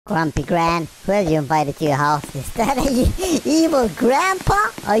Grumpy Gran, who have you invited to your house? Is that a evil grandpa?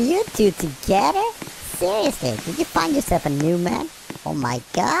 Are you two together? Seriously, did you find yourself a new man? Oh my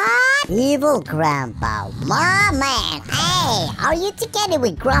god! Evil grandpa, my man! Hey, are you together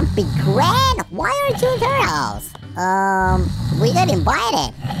with Grumpy Gran? Why aren't you at her house? We got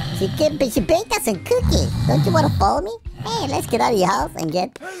invited. She baked us some cookies. Don't you want to follow me? Hey, let's get out of your house and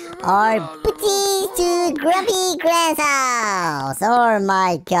get our booties to Grumpy Gran's house. Oh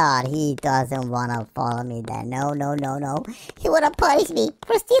my god, he doesn't want to follow me then. No. He would have punished me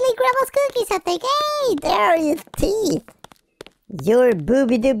for stealing Grandma's cookies, I think. Hey, there are your teeth. Your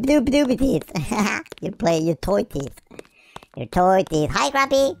booby-dooby teeth. Your toy teeth. Your toy teeth. Hi,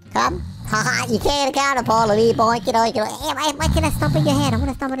 Grumpy. Come. Haha, you can't follow me, boy. Hey, why can't I stomp on your head? I want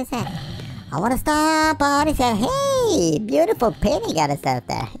to stomp on his head. I want to stomp on his head. Hey, beautiful painting got us out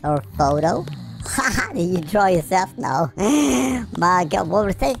there. Or photo. Haha, did you draw yourself? No. My god, what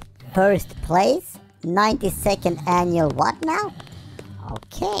was it? First place? 92nd annual what now?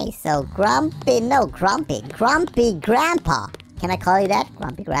 Okay, so Grumpy Grandpa. Can I call you that?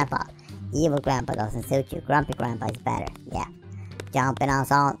 Grumpy Grandpa. Evil Grandpa doesn't suit you. Grumpy Grandpa is better. Yeah. Jumping on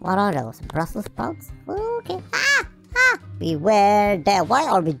some... What are those? Brussels sprouts? Okay. Beware that. Why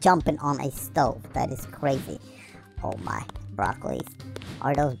are we jumping on a stove? That is crazy. Oh my. Broccolis.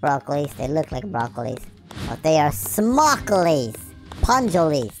 Are those broccolis? They look like broccolis. But they are smockolis.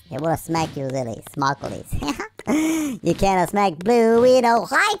 Punjolis. They wanna smack you, Lily. Smockolis. You cannot smack Bluey, no.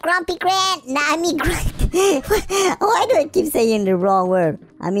 Hi, Grumpy Gran. Nah, I mean, why do I keep saying the wrong word?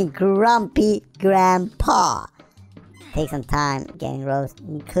 I mean, Grumpy Grandpa. Take some time getting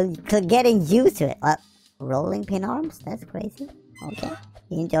used to it. Rolling pin arms? That's crazy. Okay.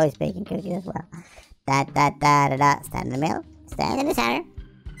 He enjoys baking cookies as well. Stand in the middle. Stand in the center.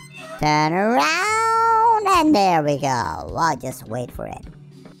 Turn around. And there we go. I'll just wait for it.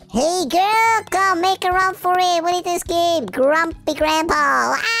 Hey girl, come make a run for it. We need to escape Grumpy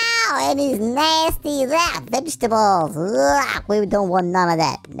Grandpa. Wow, and his nasty vegetables. Ugh, we don't want none of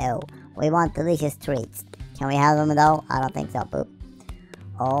that. No, we want delicious treats. Can we have them though? I don't think so. Boop.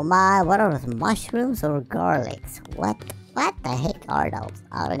 Oh my, what are those, mushrooms or garlics? What the heck are those?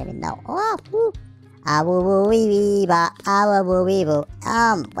 I don't even know. Oh, woo.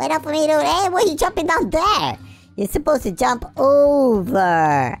 Wait up for me, dude. Hey, why are you jumping down there? You're supposed to jump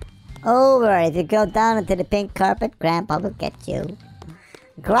over. If you go down into the pink carpet, Grandpa will get you.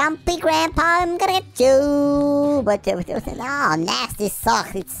 Grumpy Grandpa, I'm gonna get you. But oh, nasty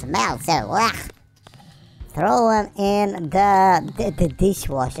socks. It smells so. Ugh. Throw them in the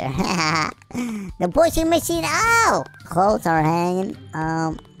dishwasher. The washing machine. Oh, clothes are hanging.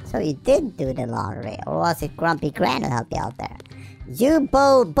 So you did do the laundry, or was it Grumpy Gran who helped you out there? You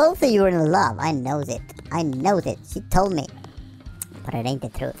both of you are in love. I knows it. She told me. But it ain't the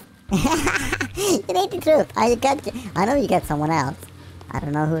truth. It ain't the truth. I know you got someone else. I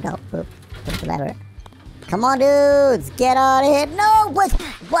don't know who though. Boop. Whatever. Come on, dudes. Get out of here. No, what?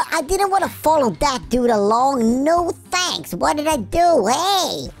 I didn't want to follow that dude along. No thanks. What did I do?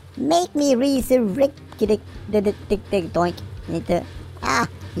 Hey, make me resurrect. Doink.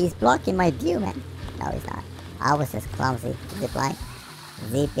 He's blocking my view, man. No, he's not. I was just clumsy. Zipline.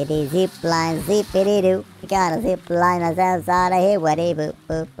 Zippity zipline, zippity doo. We gotta zipline ourselves out of here. Waddy boop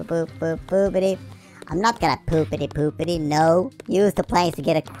boop boop boop boopity. I'm not gonna poopity. No. Use the planes to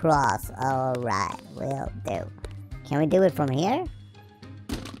get across. Alright, will do. Can we do it from here?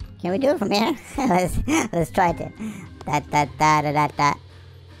 Let's try to.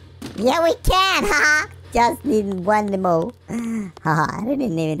 Yeah, we can, haha. Just need one more. Haha, I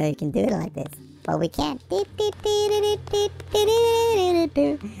didn't even know you can do it like this. But we can.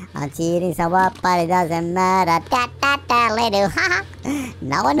 I'm cheating someone, but it doesn't matter.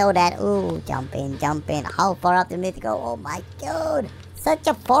 Now I know that. Ooh, jumping. How far up do we need to go? Oh my god. Such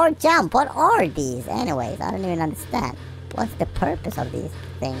a far jump. What are these? Anyways, I don't even understand. What's the purpose of these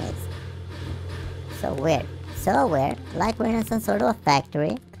things? So weird. Like we're in some sort of a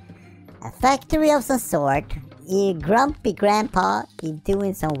factory. A factory of some sort. Grumpy Grandpa is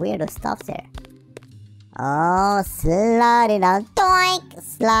doing some weirdo stuff there. Oh, slide it on. Doink!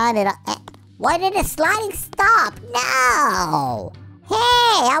 Slide it on. Why did the sliding stop? No! Hey,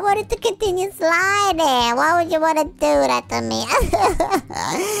 I wanted to continue sliding. Why would you want to do that to me?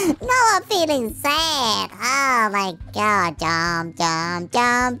 Now I'm feeling sad. Oh my god.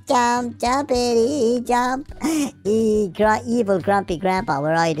 Jumpity jump. Evil Grumpy Grandpa,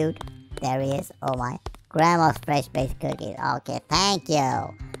 where are you, dude? There he is. Oh my. Grandma's fresh baked cookies. Okay, thank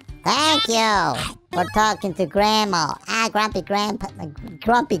you for talking to Grandma. Grumpy Grandpa.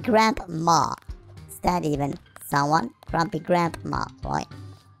 Is that even someone? Grumpy Grandma, boy.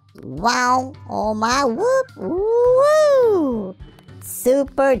 Wow. Oh my whoop. Woo.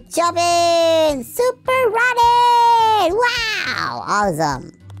 Super jumping. Super running. Wow.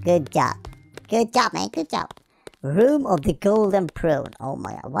 Awesome. Good job. Good job, man. Good job. Room of the Golden Prune. Oh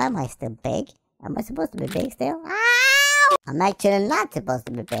my god. Why am I still big? Am I supposed to be big still? Ow! I'm actually not supposed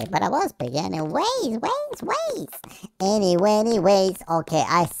to be big, but I was big. Anyways. Anyways. Okay,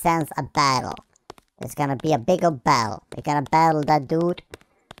 I sense a battle. There's gonna be a big old battle. We're gonna battle that dude.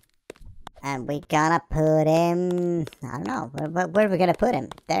 And we're gonna put him... I don't know. Where are we gonna put him?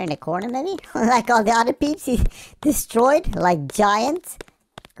 There in the corner, maybe? Like all the other peeps he destroyed? Like giants?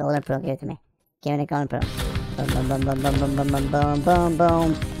 Golden Prune, give it to me. Give me the Golden Prune. Boom, boom, boom, boom, boom, boom, boom, boom, boom,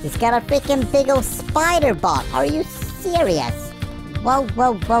 boom. He's got a freaking big old spider bot. Are you serious? Whoa.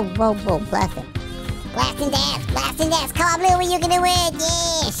 Blast him. Blast and dance. Come on, Bluey, you're gonna win.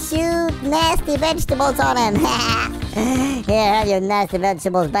 Yeah, shoot nasty vegetables on him. Here, have your nasty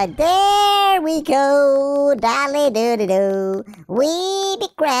vegetables. But there we go. Dolly doo. We be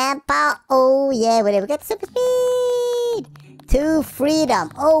grandpa. Oh, yeah, we got super speed. To freedom.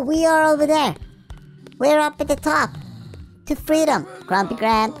 Oh, we are over there. We're up at the top. To freedom. Grumpy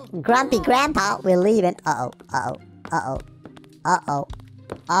grandpa, we're leaving. Uh-oh.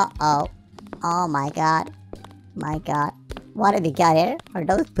 Oh my god. What have you got here? Are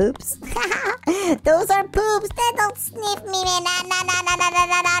those poops? Those are poops. They don't sniff me, man. No.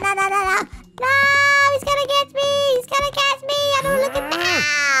 No, he's gonna catch me. I don't look at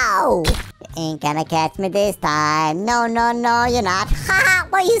now. You ain't gonna catch me this time. No, you're not. Haha,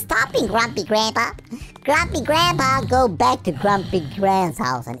 why are you stopping, Grumpy Grandpa? Grumpy Grandpa, go back to Grumpy Grand's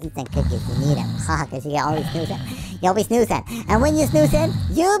house and eat some cookies. You need them. Haha, because you always snoozing. And when you snoozing,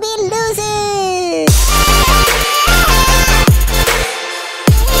 you'll be losing.